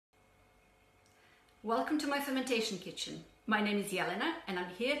Welcome to my fermentation kitchen. My name is Jelena and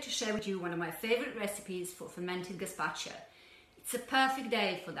I'm here to share with you one of my favorite recipes for fermented gazpacho. It's a perfect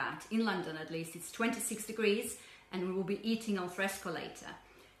day for that. In London at least, it's 26 degrees and we will be eating al fresco later.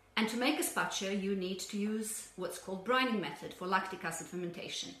 And to make gazpacho you need to use what's called brining method for lactic acid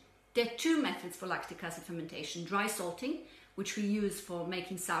fermentation. There are two methods for lactic acid fermentation: dry salting, which we use for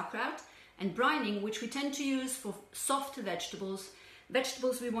making sauerkraut, and brining, which we tend to use for softer vegetables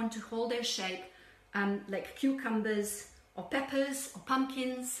we want to hold their shape, like cucumbers or peppers or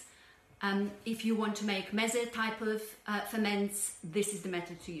pumpkins. If you want to make meze type of ferments, this is the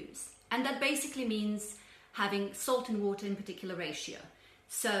method to use. And that basically means having salt and water in particular ratio.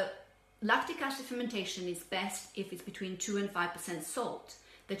 So lactic acid fermentation is best if it's between 2 and 5% salt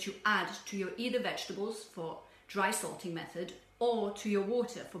that you add to your either vegetables for dry salting method or to your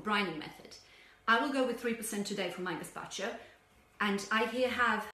water for brining method. I will go with 3% today for my gazpacho, and I here have